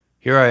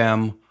Here I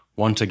am,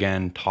 once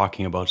again,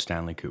 talking about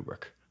Stanley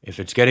Kubrick.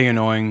 If it's getting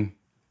annoying,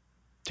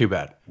 too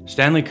bad.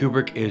 Stanley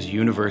Kubrick is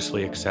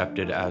universally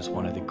accepted as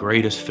one of the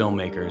greatest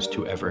filmmakers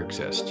to ever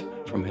exist.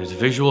 From his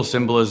visual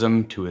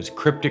symbolism to his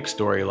cryptic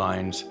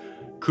storylines,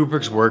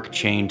 Kubrick's work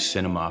changed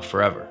cinema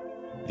forever.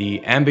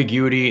 The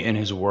ambiguity in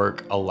his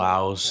work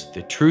allows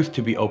the truth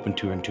to be open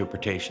to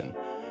interpretation,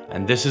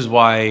 and this is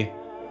why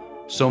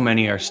so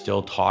many are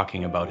still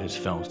talking about his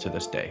films to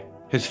this day.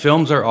 His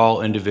films are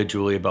all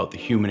individually about the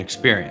human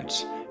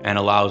experience and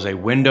allows a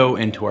window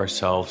into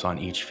ourselves on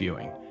each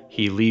viewing.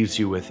 He leaves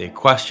you with a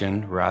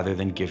question rather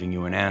than giving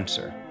you an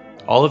answer.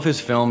 All of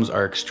his films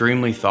are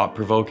extremely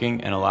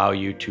thought-provoking and allow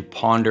you to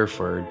ponder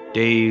for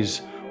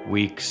days,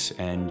 weeks,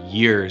 and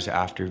years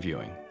after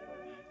viewing.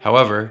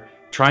 However,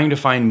 trying to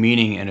find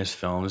meaning in his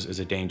films is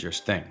a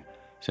dangerous thing,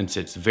 since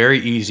it's very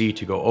easy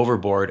to go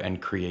overboard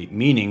and create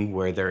meaning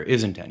where there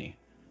isn't any.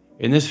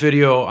 In this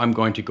video, I'm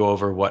going to go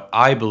over what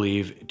I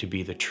believe to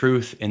be the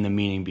truth in the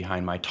meaning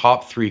behind my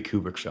top 3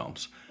 Kubrick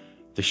films: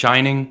 The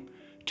Shining,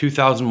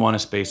 2001: A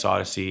Space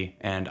Odyssey,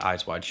 and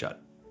Eyes Wide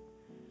Shut.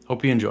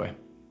 Hope you enjoy.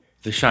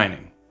 The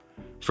Shining.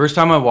 First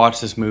time I watched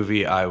this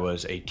movie, I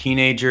was a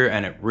teenager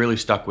and it really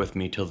stuck with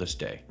me till this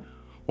day.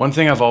 One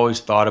thing I've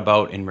always thought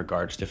about in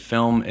regards to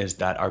film is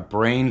that our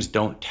brains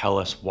don't tell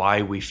us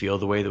why we feel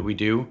the way that we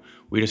do.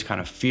 We just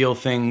kind of feel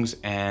things,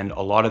 and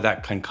a lot of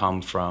that can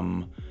come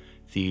from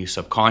the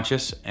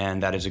subconscious,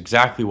 and that is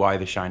exactly why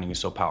The Shining is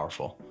so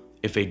powerful.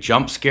 If a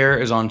jump scare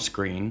is on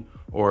screen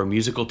or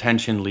musical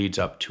tension leads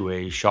up to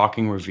a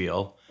shocking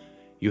reveal,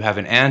 you have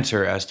an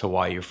answer as to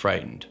why you're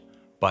frightened.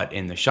 But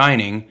in The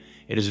Shining,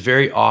 it is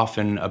very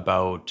often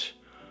about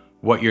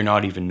what you're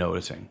not even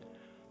noticing.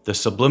 The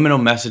subliminal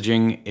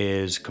messaging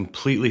is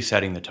completely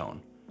setting the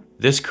tone.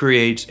 This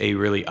creates a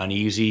really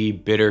uneasy,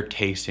 bitter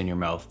taste in your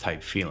mouth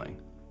type feeling.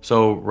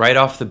 So right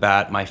off the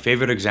bat, my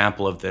favorite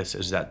example of this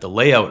is that the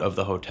layout of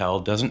the hotel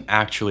doesn't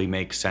actually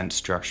make sense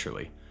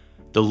structurally.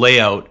 The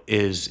layout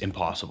is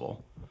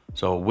impossible.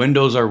 So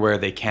windows are where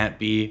they can't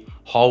be,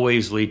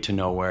 hallways lead to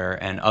nowhere,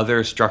 and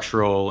other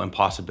structural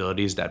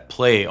impossibilities that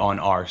play on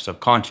our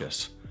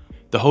subconscious.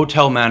 The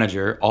hotel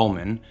manager,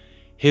 Ullman,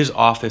 his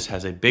office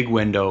has a big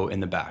window in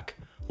the back,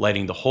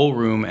 lighting the whole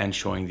room and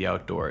showing the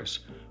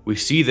outdoors. We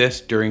see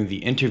this during the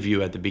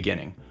interview at the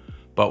beginning,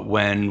 but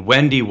when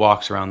Wendy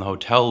walks around the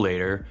hotel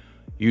later,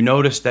 you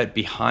notice that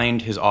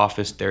behind his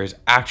office there is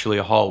actually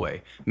a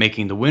hallway,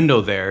 making the window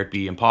there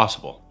be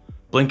impossible.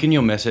 Blink and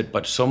you'll miss it,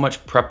 but so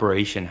much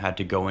preparation had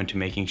to go into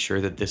making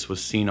sure that this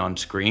was seen on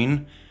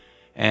screen,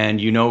 and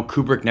you know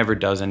Kubrick never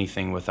does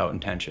anything without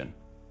intention.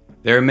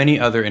 There are many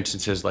other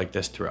instances like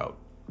this throughout.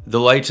 The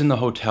lights in the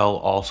hotel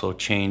also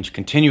change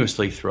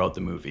continuously throughout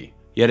the movie,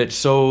 yet it's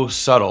so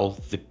subtle,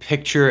 the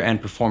picture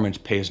and performance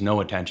pays no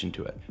attention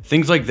to it.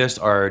 Things like this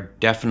are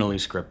definitely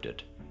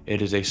scripted.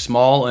 It is a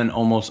small and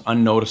almost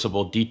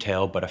unnoticeable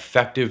detail, but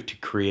effective to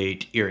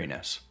create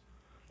eeriness.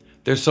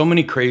 There's so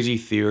many crazy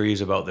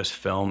theories about this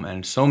film,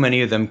 and so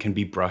many of them can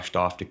be brushed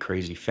off to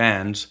crazy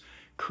fans,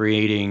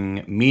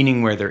 creating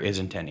meaning where there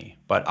isn't any.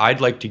 But I'd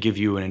like to give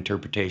you an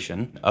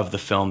interpretation of the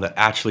film that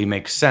actually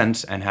makes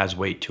sense and has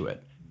weight to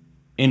it,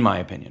 in my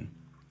opinion.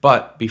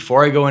 But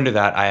before I go into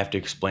that, I have to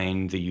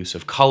explain the use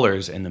of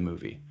colors in the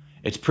movie.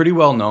 It's pretty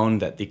well known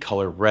that the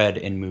color red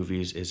in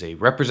movies is a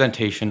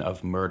representation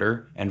of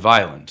murder and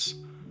violence.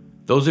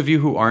 Those of you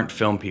who aren't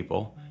film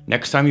people,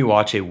 next time you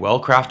watch a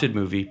well-crafted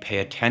movie, pay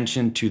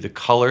attention to the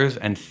colors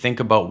and think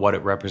about what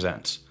it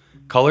represents.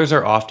 Colors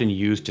are often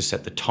used to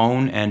set the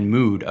tone and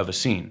mood of a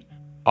scene,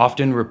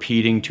 often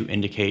repeating to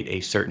indicate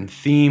a certain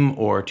theme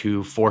or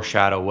to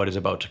foreshadow what is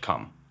about to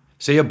come.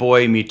 Say a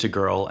boy meets a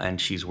girl and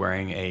she's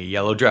wearing a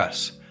yellow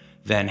dress.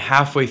 Then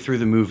halfway through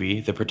the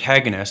movie, the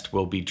protagonist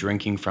will be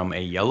drinking from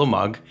a yellow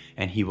mug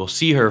and he will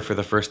see her for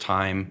the first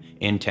time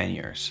in 10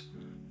 years.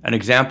 An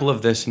example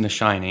of this in The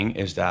Shining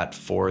is that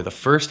for the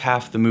first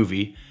half of the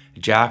movie,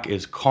 Jack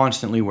is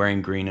constantly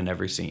wearing green in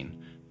every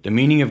scene. The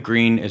meaning of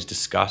green is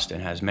discussed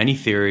and has many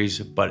theories,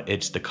 but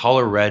it's the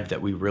color red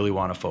that we really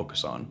want to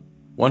focus on.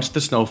 Once the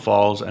snow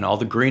falls and all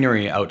the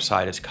greenery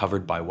outside is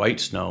covered by white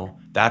snow,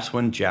 that's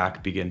when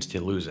Jack begins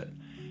to lose it.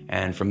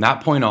 And from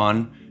that point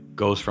on,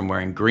 goes from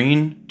wearing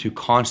green to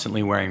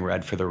constantly wearing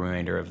red for the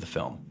remainder of the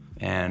film.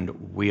 And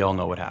we all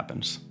know what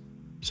happens.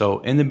 So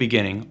in the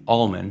beginning,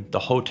 Ullman, the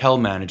hotel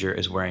manager,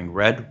 is wearing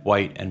red,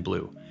 white, and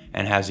blue,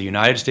 and has the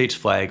United States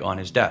flag on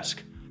his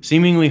desk.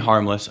 Seemingly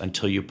harmless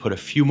until you put a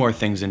few more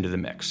things into the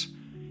mix.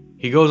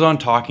 He goes on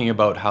talking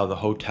about how the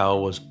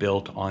hotel was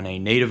built on a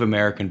Native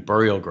American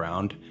burial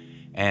ground,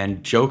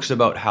 and jokes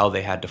about how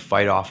they had to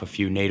fight off a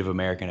few Native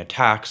American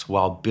attacks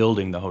while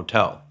building the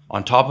hotel.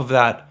 On top of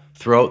that,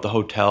 throughout the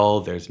hotel,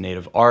 there's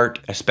native art,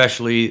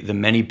 especially the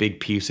many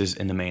big pieces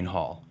in the main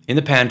hall. In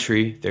the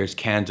pantry, there's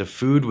cans of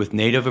food with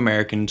Native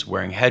Americans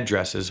wearing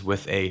headdresses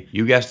with a,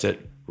 you guessed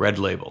it, red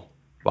label.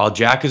 While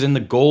Jack is in the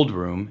gold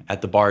room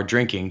at the bar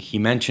drinking, he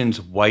mentions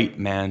white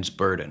man's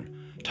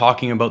burden,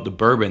 talking about the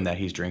bourbon that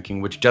he's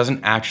drinking, which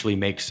doesn't actually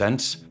make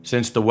sense,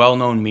 since the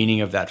well-known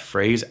meaning of that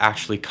phrase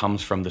actually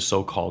comes from the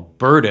so-called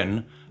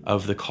burden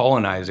of the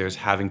colonizers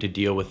having to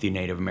deal with the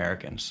Native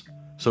Americans.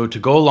 So to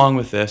go along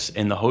with this,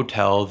 in the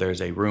hotel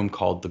there's a room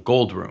called the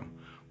Gold Room,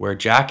 where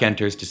Jack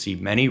enters to see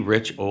many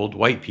rich old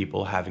white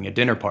people having a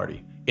dinner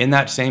party. In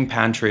that same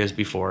pantry as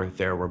before,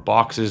 there were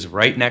boxes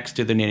right next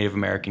to the Native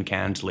American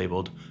cans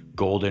labeled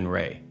Golden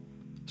Ray.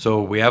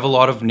 So we have a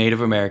lot of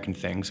Native American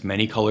things,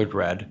 many colored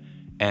red,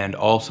 and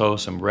also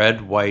some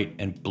red, white,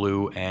 and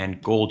blue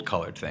and gold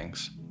colored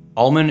things.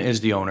 Ullman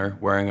is the owner,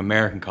 wearing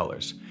American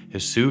colors.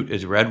 His suit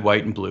is red,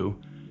 white, and blue.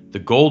 The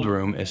Gold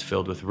Room is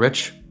filled with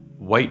rich,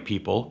 white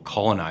people,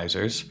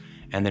 colonizers,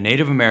 and the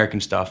Native American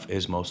stuff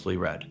is mostly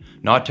red,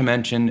 not to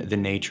mention the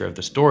nature of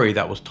the story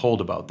that was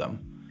told about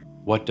them.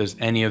 What does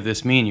any of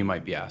this mean, you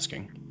might be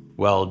asking?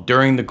 Well,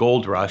 during the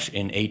gold rush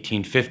in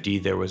 1850,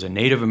 there was a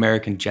Native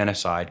American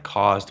genocide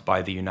caused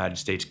by the United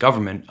States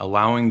government,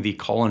 allowing the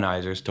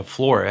colonizers to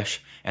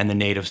flourish and the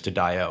natives to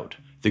die out.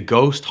 The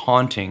ghost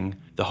haunting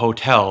the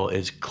hotel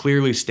is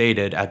clearly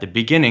stated at the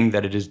beginning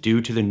that it is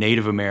due to the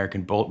Native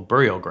American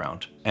burial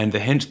ground, and the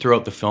hints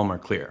throughout the film are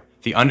clear.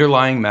 The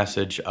underlying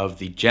message of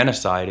the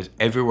genocide is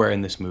everywhere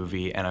in this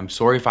movie, and I'm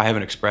sorry if I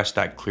haven't expressed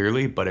that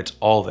clearly, but it's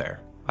all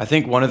there. I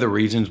think one of the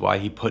reasons why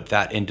he put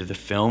that into the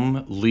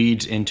film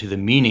leads into the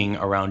meaning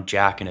around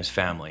Jack and his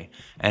family,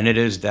 and it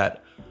is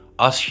that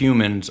us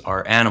humans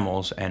are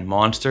animals and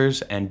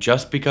monsters, and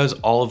just because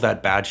all of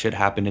that bad shit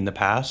happened in the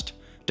past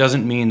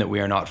doesn't mean that we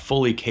are not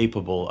fully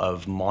capable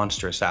of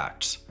monstrous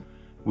acts.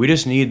 We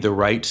just need the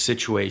right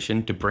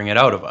situation to bring it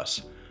out of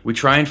us. We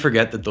try and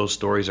forget that those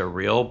stories are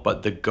real,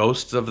 but the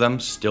ghosts of them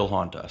still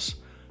haunt us.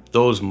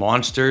 Those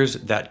monsters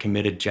that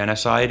committed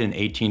genocide in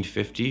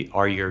 1850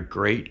 are your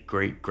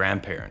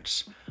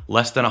great-great-grandparents,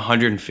 less than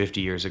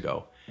 150 years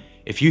ago.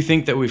 If you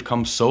think that we've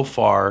come so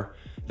far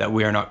that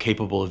we are not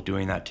capable of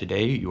doing that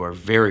today, you are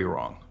very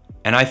wrong.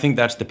 And I think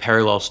that's the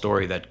parallel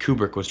story that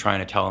Kubrick was trying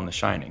to tell in The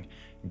Shining.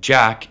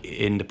 Jack,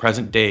 in the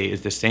present day,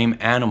 is the same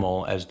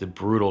animal as the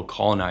brutal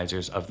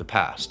colonizers of the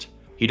past.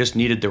 He just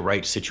needed the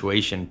right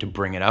situation to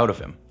bring it out of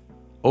him.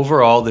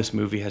 Overall, this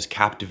movie has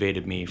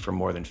captivated me for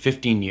more than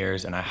 15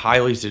 years, and I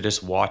highly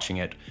suggest watching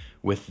it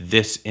with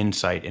this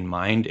insight in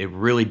mind. It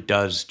really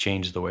does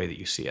change the way that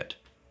you see it.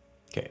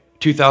 Okay,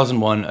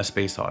 2001: A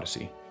Space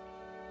Odyssey.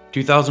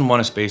 2001: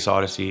 A Space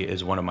Odyssey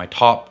is one of my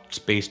top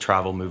space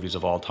travel movies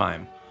of all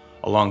time,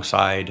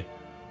 alongside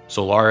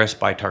Solaris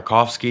by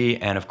Tarkovsky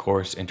and, of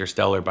course,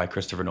 Interstellar by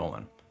Christopher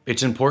Nolan.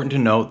 It's important to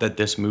note that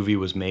this movie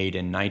was made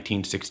in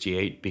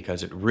 1968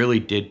 because it really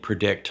did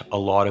predict a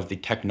lot of the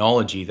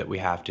technology that we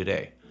have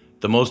today.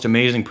 The most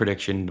amazing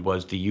prediction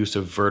was the use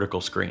of vertical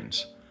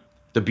screens.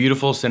 The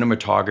beautiful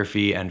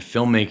cinematography and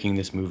filmmaking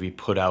this movie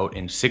put out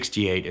in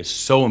 '68 is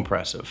so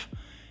impressive,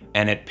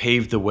 and it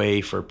paved the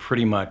way for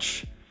pretty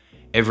much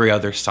every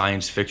other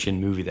science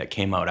fiction movie that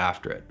came out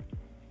after it.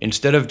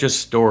 Instead of just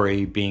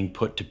story being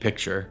put to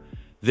picture,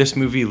 this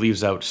movie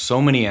leaves out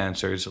so many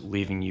answers,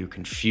 leaving you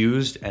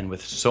confused and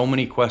with so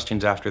many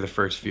questions after the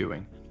first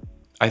viewing.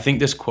 I think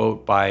this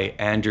quote by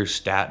Andrew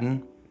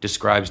Stanton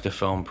describes the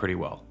film pretty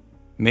well.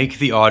 Make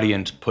the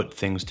audience put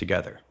things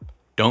together.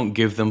 Don't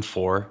give them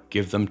 4,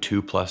 give them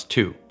 2 plus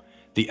 2.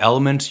 The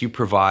elements you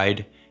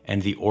provide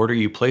and the order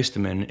you place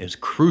them in is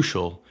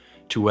crucial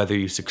to whether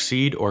you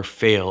succeed or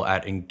fail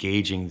at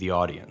engaging the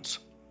audience.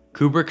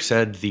 Kubrick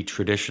said the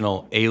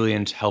traditional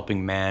aliens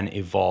helping man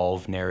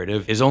evolve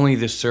narrative is only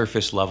the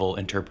surface level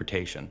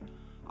interpretation.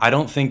 I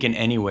don't think in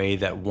any way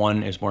that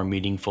one is more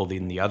meaningful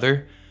than the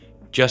other,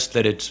 just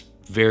that it's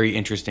very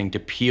interesting to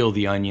peel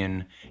the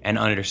onion and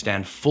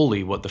understand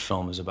fully what the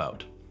film is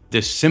about.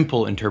 This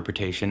simple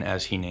interpretation,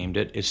 as he named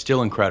it, is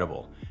still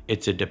incredible.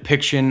 It's a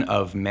depiction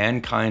of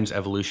mankind's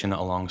evolution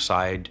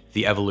alongside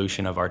the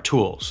evolution of our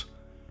tools.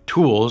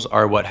 Tools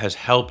are what has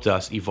helped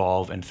us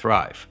evolve and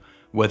thrive,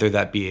 whether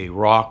that be a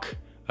rock,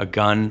 a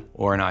gun,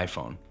 or an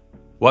iPhone.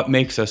 What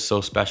makes us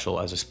so special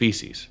as a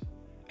species?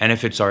 And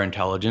if it's our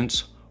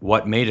intelligence,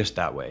 what made us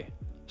that way?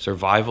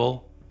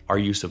 Survival, our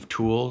use of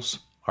tools,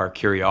 our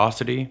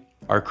curiosity,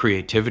 our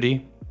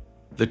creativity?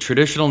 The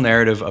traditional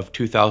narrative of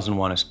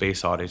 2001: A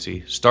Space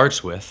Odyssey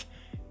starts with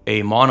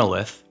a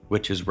monolith,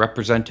 which is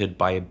represented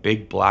by a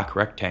big black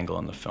rectangle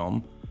in the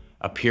film,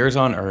 appears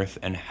on Earth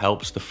and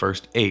helps the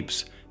first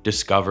apes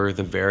discover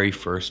the very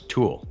first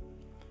tool.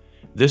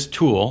 This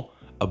tool,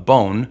 a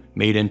bone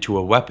made into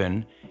a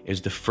weapon,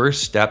 is the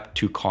first step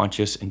to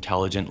conscious,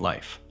 intelligent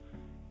life.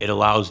 It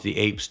allows the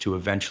apes to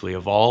eventually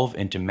evolve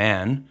into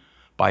man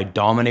by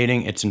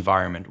dominating its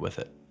environment with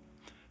it.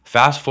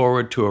 Fast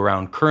forward to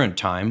around current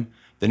time,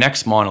 the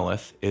next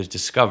monolith is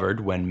discovered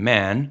when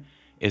man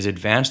is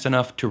advanced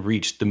enough to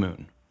reach the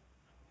moon.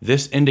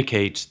 This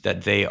indicates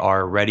that they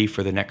are ready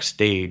for the next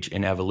stage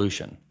in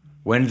evolution.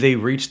 When they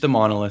reach the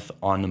monolith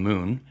on the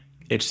moon,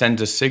 it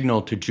sends a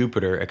signal to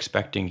Jupiter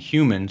expecting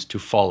humans to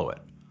follow it.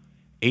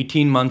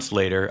 18 months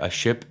later, a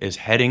ship is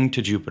heading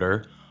to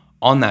Jupiter.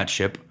 On that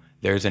ship,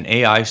 there's an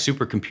AI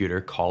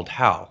supercomputer called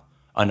HAL,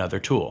 another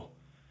tool.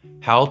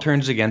 HAL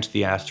turns against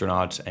the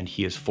astronauts and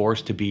he is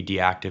forced to be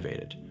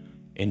deactivated.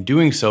 In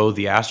doing so,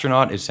 the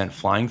astronaut is sent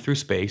flying through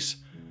space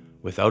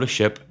without a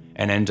ship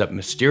and ends up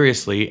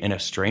mysteriously in a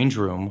strange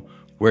room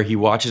where he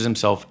watches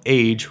himself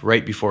age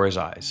right before his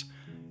eyes,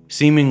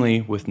 seemingly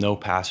with no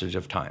passage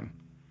of time.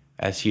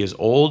 As he is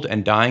old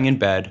and dying in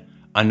bed,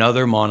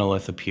 another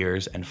monolith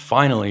appears, and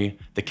finally,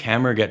 the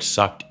camera gets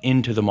sucked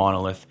into the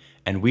monolith,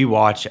 and we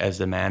watch as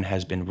the man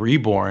has been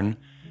reborn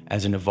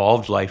as an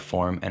evolved life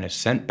form and is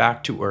sent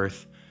back to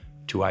Earth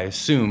to, I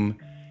assume,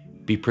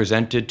 be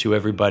presented to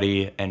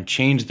everybody and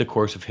change the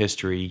course of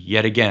history,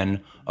 yet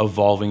again,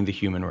 evolving the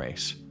human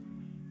race.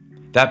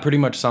 That pretty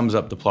much sums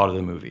up the plot of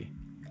the movie.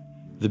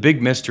 The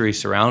big mystery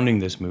surrounding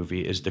this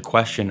movie is the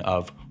question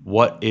of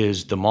what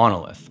is the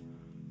monolith?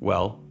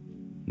 Well,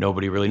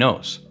 nobody really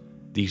knows.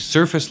 The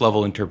surface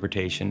level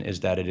interpretation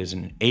is that it is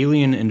an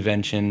alien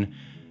invention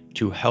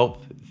to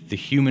help the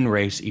human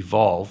race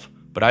evolve,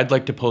 but I'd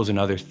like to pose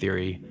another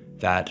theory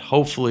that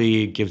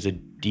hopefully gives a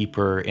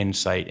deeper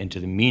insight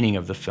into the meaning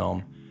of the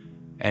film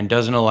and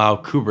doesn't allow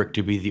Kubrick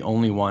to be the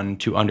only one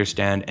to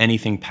understand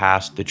anything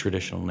past the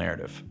traditional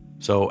narrative.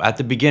 So at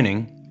the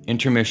beginning,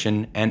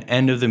 intermission, and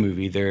end of the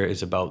movie, there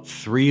is about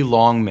 3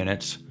 long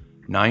minutes,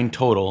 9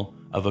 total,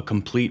 of a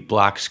complete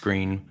black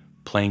screen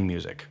playing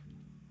music.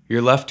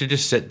 You're left to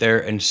just sit there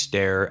and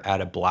stare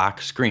at a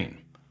black screen,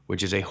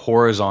 which is a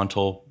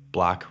horizontal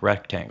black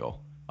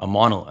rectangle, a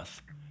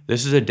monolith.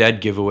 This is a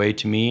dead giveaway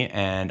to me,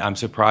 and I'm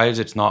surprised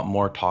it's not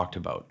more talked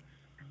about.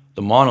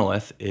 The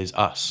monolith is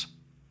us,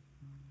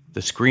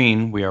 the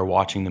screen we are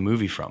watching the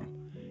movie from,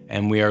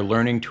 and we are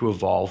learning to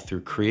evolve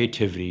through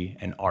creativity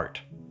and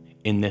art,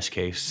 in this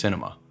case,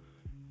 cinema.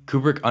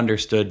 Kubrick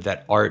understood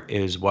that art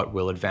is what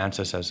will advance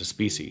us as a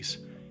species.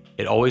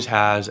 It always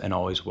has and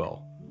always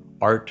will.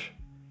 Art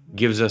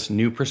gives us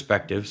new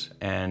perspectives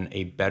and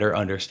a better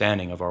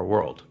understanding of our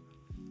world.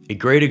 A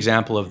great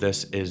example of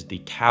this is the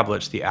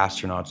tablets the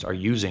astronauts are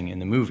using in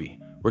the movie.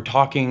 We're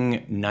talking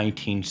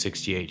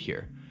 1968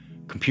 here.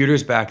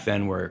 Computers back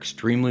then were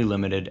extremely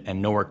limited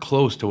and nowhere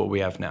close to what we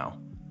have now.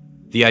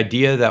 The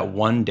idea that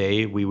one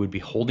day we would be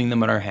holding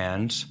them in our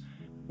hands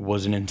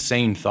was an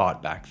insane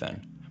thought back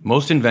then.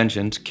 Most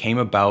inventions came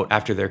about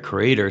after their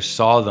creators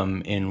saw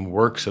them in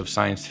works of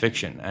science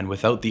fiction, and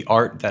without the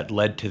art that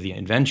led to the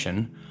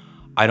invention,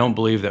 I don't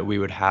believe that we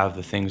would have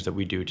the things that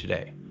we do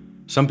today.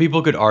 Some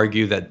people could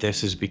argue that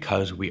this is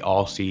because we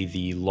all see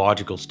the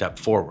logical step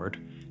forward,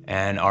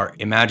 and our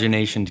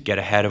imaginations get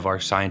ahead of our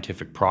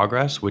scientific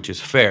progress, which is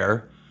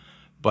fair,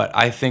 but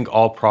I think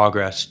all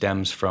progress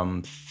stems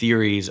from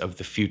theories of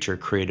the future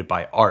created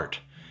by art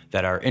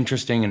that are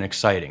interesting and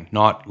exciting,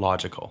 not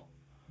logical.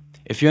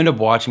 If you end up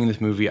watching this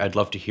movie, I'd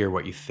love to hear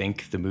what you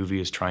think the movie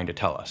is trying to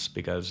tell us,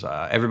 because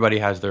everybody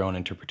has their own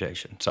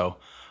interpretation, so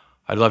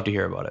I'd love to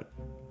hear about it.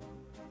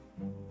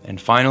 And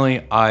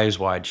finally, Eyes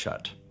Wide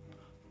Shut.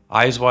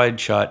 Eyes Wide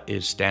Shut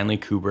is Stanley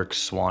Kubrick's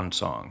swan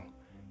song,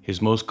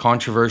 his most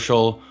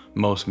controversial,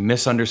 most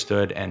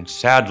misunderstood, and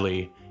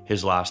sadly,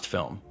 his last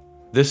film.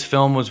 This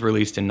film was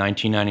released in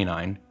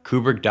 1999.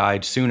 Kubrick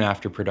died soon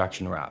after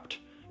production wrapped,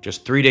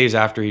 just 3 days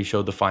after he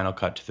showed the final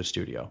cut to the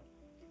studio.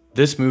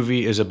 This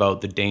movie is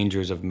about the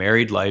dangers of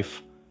married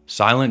life,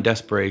 silent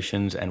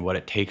desperations, and what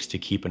it takes to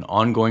keep an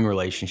ongoing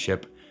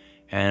relationship,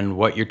 and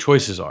what your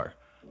choices are.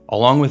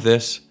 Along with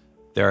this,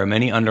 there are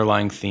many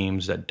underlying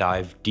themes that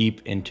dive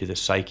deep into the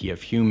psyche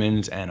of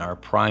humans and our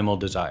primal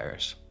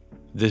desires.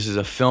 This is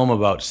a film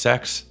about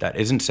sex that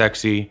isn't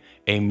sexy,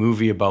 a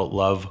movie about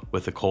love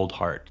with a cold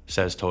heart,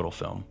 says Total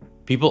Film.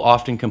 People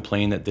often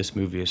complain that this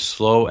movie is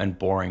slow and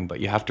boring, but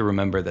you have to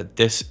remember that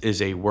this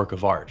is a work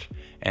of art,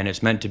 and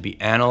it's meant to be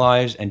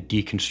analyzed and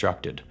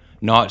deconstructed,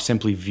 not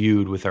simply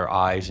viewed with our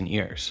eyes and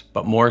ears,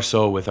 but more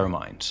so with our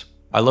minds.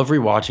 I love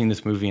rewatching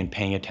this movie and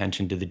paying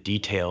attention to the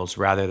details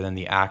rather than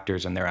the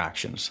actors and their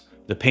actions.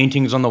 The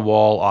paintings on the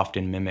wall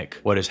often mimic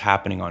what is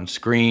happening on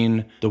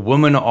screen. The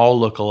women all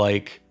look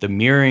alike. The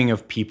mirroring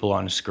of people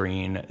on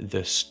screen,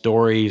 the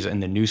stories in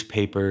the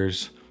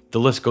newspapers,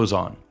 the list goes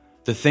on.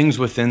 The things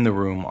within the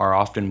room are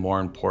often more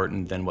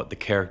important than what the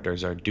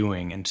characters are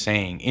doing and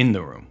saying in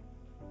the room.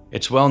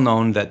 It's well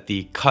known that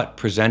the cut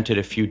presented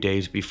a few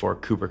days before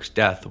Kubrick's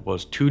death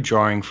was too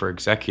jarring for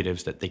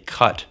executives that they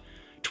cut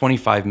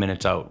 25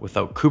 minutes out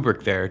without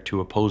Kubrick there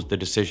to oppose the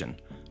decision,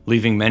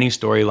 leaving many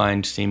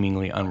storylines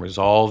seemingly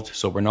unresolved,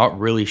 so we're not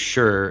really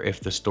sure if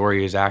the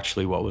story is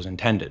actually what was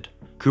intended.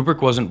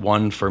 Kubrick wasn't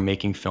one for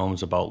making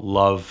films about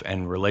love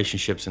and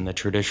relationships in the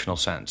traditional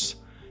sense.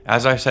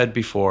 As I said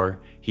before,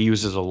 he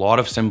uses a lot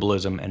of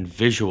symbolism and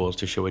visuals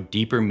to show a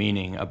deeper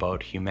meaning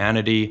about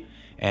humanity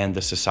and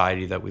the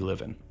society that we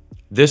live in.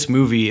 This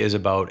movie is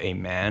about a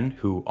man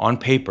who, on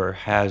paper,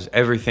 has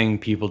everything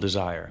people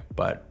desire,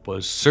 but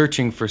was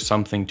searching for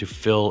something to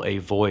fill a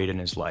void in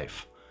his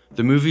life.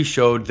 The movie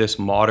showed this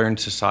modern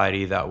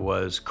society that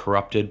was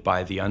corrupted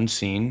by the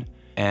unseen,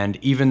 and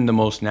even the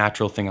most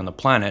natural thing on the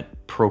planet,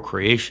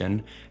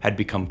 procreation, had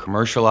become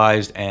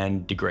commercialized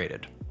and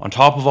degraded. On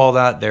top of all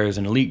that, there is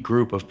an elite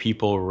group of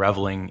people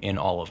reveling in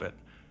all of it.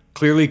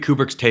 Clearly,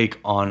 Kubrick's take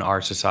on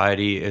our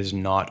society is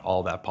not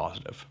all that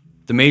positive.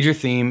 The major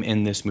theme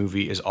in this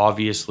movie is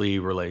obviously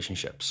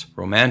relationships.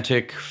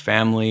 Romantic,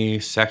 family,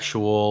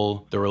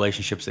 sexual, the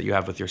relationships that you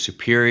have with your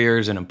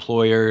superiors and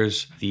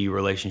employers, the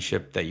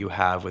relationship that you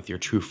have with your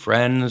true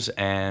friends,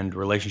 and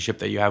relationship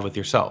that you have with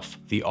yourself.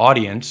 The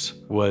audience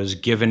was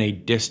given a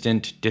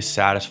distant,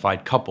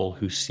 dissatisfied couple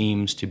who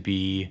seems to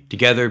be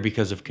together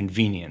because of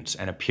convenience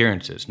and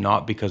appearances,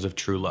 not because of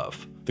true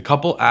love. The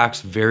couple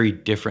acts very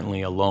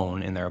differently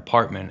alone in their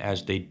apartment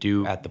as they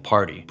do at the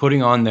party,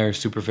 putting on their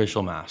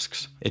superficial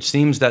masks. It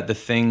seems that the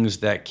things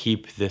that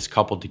keep this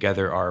couple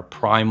together are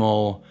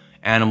primal,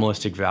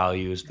 animalistic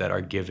values that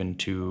are given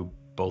to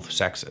both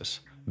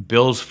sexes.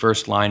 Bill's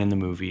first line in the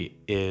movie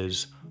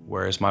is,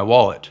 "Where is my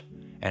wallet?"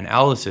 And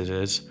Alice's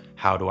is,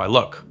 "How do I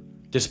look?"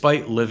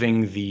 Despite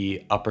living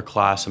the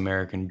upper-class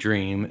American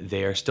dream,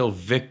 they are still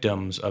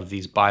victims of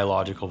these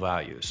biological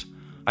values.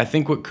 I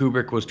think what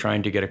Kubrick was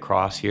trying to get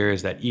across here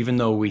is that even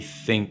though we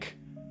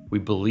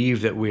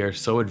believe that we are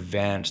so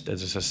advanced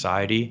as a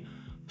society,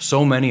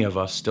 so many of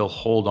us still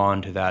hold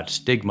on to that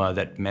stigma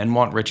that men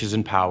want riches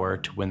and power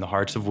to win the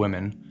hearts of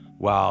women,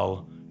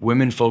 while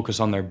women focus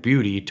on their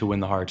beauty to win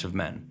the hearts of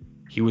men.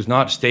 He was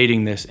not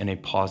stating this in a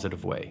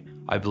positive way.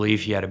 I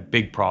believe he had a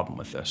big problem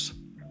with this.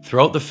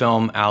 Throughout the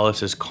film,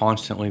 Alice is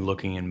constantly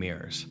looking in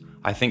mirrors.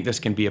 I think this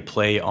can be a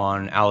play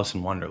on Alice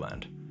in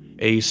Wonderland.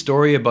 A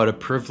story about a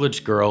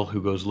privileged girl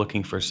who goes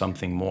looking for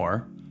something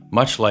more,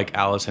 much like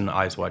Alice in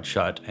Eyes Wide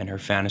Shut and her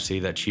fantasy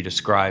that she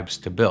describes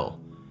to Bill.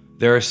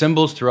 There are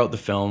symbols throughout the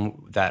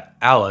film that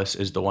Alice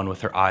is the one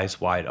with her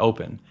eyes wide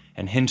open,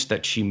 and hints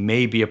that she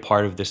may be a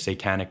part of this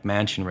satanic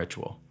mansion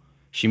ritual.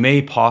 She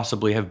may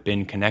possibly have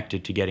been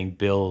connected to getting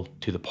Bill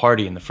to the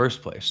party in the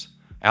first place.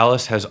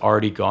 Alice has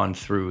already gone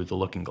through the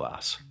looking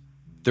glass.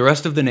 The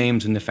rest of the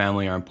names in the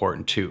family are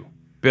important too.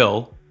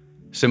 Bill,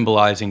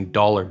 symbolizing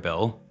Dollar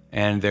Bill,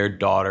 and their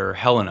daughter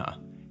Helena,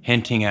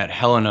 hinting at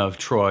Helena of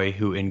Troy,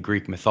 who in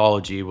Greek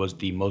mythology was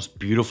the most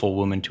beautiful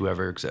woman to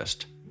ever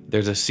exist.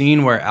 There's a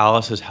scene where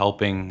Alice is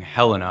helping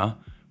Helena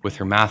with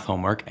her math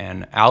homework,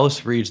 and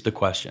Alice reads the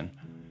question.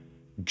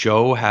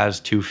 Joe has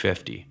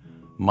 $250.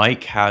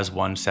 Mike has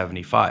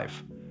 $175.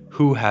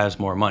 Who has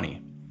more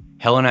money?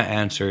 Helena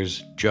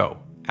answers Joe.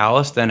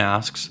 Alice then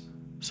asks,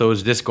 so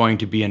is this going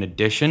to be an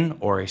addition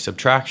or a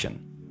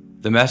subtraction?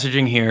 The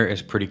messaging here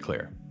is pretty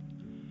clear.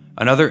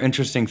 Another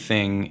interesting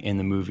thing in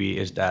the movie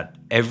is that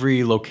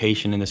every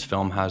location in this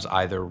film has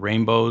either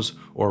rainbows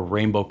or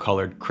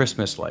rainbow-colored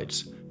Christmas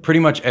lights, pretty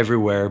much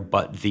everywhere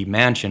but the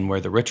mansion where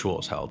the ritual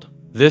is held.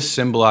 This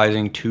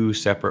symbolizing two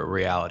separate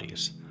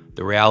realities.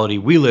 The reality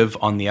we live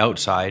on the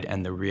outside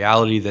and the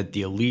reality that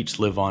the elites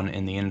live on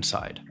in the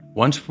inside.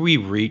 Once we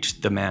reach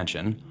the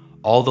mansion,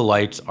 all the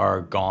lights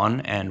are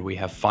gone and we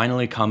have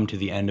finally come to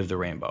the end of the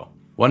rainbow.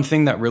 One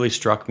thing that really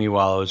struck me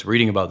while I was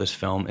reading about this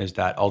film is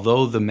that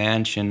although the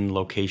mansion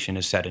location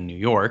is set in New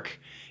York,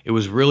 it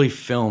was really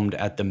filmed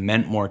at the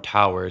Mentmore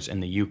Towers in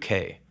the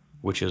UK,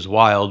 which is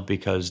wild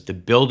because the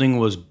building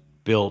was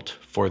built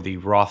for the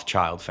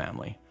Rothschild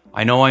family.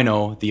 I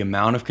know, the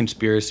amount of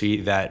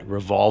conspiracy that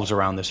revolves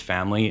around this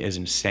family is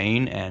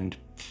insane, and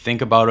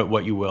think about it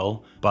what you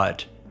will,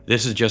 but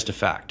this is just a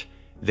fact.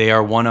 They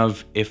are one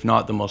of, if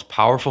not the most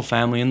powerful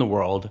family in the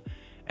world,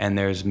 and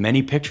there's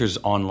many pictures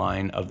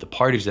online of the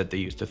parties that they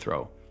used to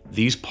throw.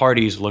 These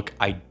parties look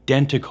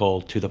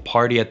identical to the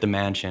party at the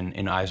mansion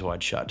in Eyes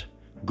Wide Shut.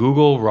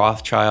 Google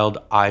Rothschild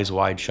Eyes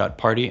Wide Shut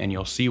party and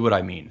you'll see what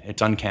I mean.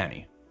 It's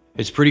uncanny.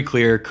 It's pretty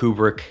clear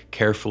Kubrick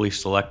carefully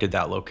selected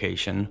that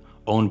location,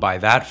 owned by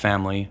that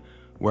family,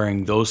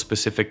 wearing those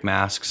specific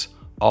masks,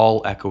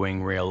 all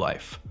echoing real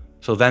life.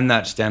 So then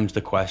that stems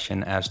the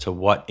question as to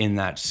what in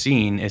that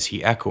scene is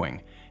he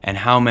echoing, and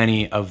how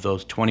many of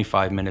those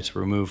 25 minutes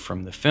removed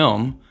from the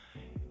film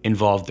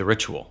involved the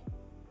ritual,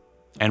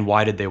 and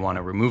why did they want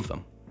to remove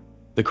them?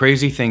 The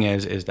crazy thing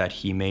is that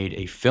he made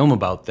a film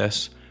about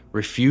this,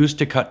 refused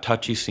to cut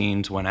touchy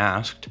scenes when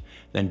asked,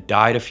 then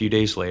died a few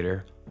days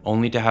later,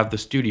 only to have the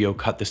studio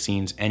cut the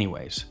scenes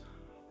anyways.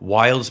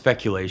 Wild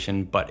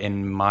speculation, but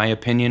in my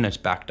opinion, it's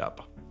backed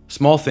up.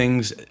 Small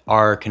things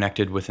are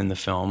connected within the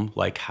film,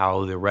 like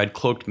how the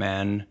red-cloaked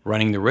man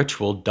running the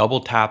ritual double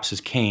taps his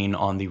cane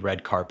on the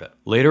red carpet.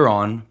 Later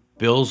on,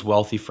 Bill's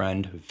wealthy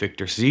friend,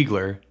 Victor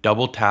Ziegler,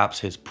 double taps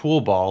his pool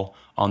ball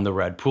on the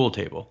red pool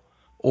table.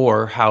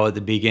 Or how at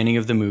the beginning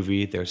of the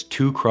movie, there's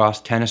 2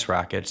 crossed tennis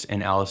rackets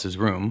in Alice's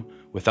room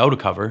without a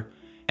cover,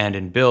 and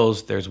in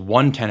Bill's, there's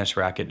 1 tennis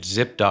racket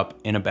zipped up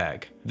in a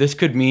bag. This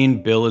could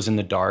mean Bill is in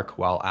the dark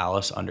while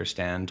Alice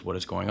understands what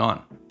is going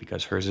on,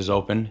 because hers is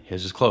open,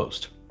 his is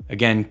closed.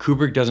 Again,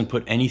 Kubrick doesn't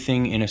put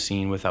anything in a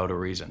scene without a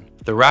reason.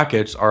 The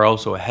rackets are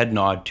also a head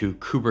nod to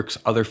Kubrick's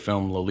other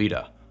film,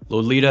 Lolita.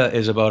 Lolita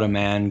is about a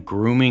man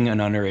grooming an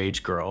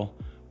underage girl,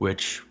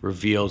 which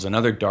reveals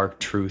another dark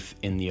truth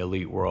in the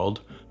elite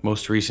world,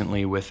 most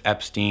recently with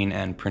Epstein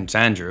and Prince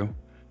Andrew.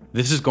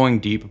 This is going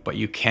deep, but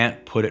you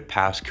can't put it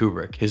past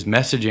Kubrick. His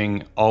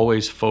messaging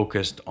always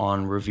focused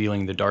on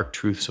revealing the dark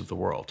truths of the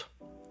world,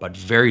 but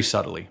very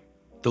subtly.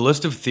 The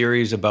list of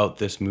theories about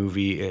this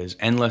movie is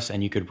endless,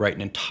 and you could write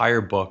an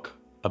entire book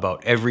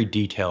about every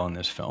detail in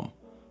this film.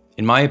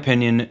 In my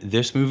opinion,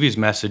 this movie's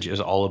message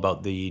is all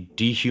about the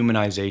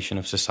dehumanization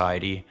of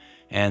society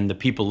and the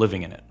people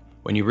living in it.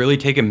 When you really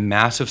take a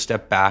massive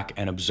step back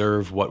and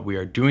observe what we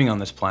are doing on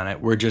this planet,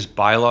 we're just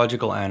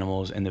biological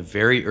animals in the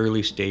very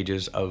early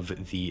stages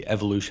of the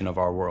evolution of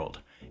our world.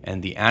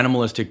 And the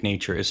animalistic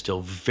nature is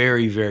still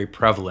very, very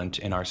prevalent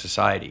in our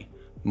society,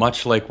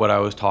 much like what I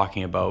was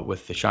talking about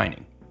with The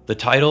Shining. The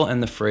title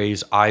and the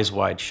phrase "eyes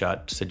wide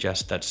shut"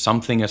 suggest that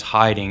something is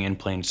hiding in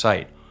plain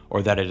sight,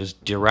 or that it is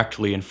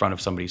directly in front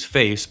of somebody's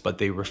face, but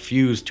they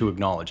refuse to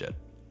acknowledge it.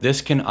 This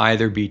can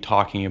either be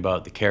talking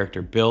about the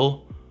character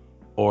Bill,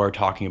 or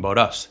talking about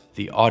us,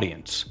 the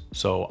audience.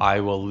 So I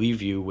will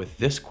leave you with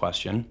this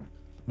question.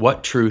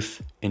 What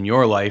truth in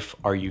your life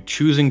are you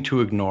choosing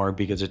to ignore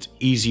because it's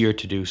easier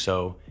to do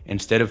so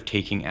instead of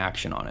taking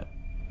action on it?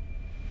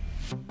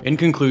 In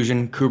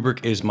conclusion,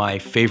 Kubrick is my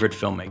favorite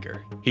filmmaker.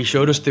 He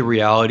showed us the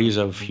realities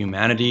of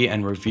humanity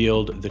and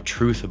revealed the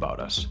truth about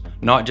us,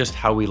 not just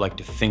how we like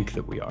to think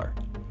that we are.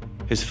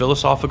 His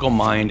philosophical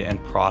mind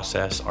and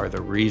process are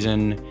the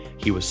reason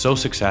he was so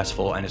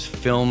successful, and his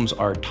films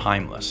are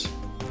timeless.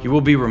 He will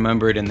be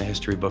remembered in the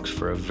history books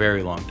for a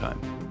very long time.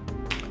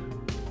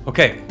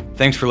 Okay,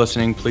 thanks for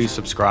listening. Please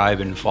subscribe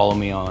and follow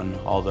me on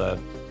all the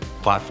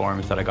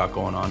platforms that I got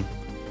going on.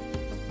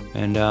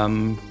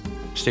 And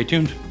stay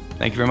tuned.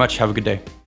 Thank you very much. Have a good day.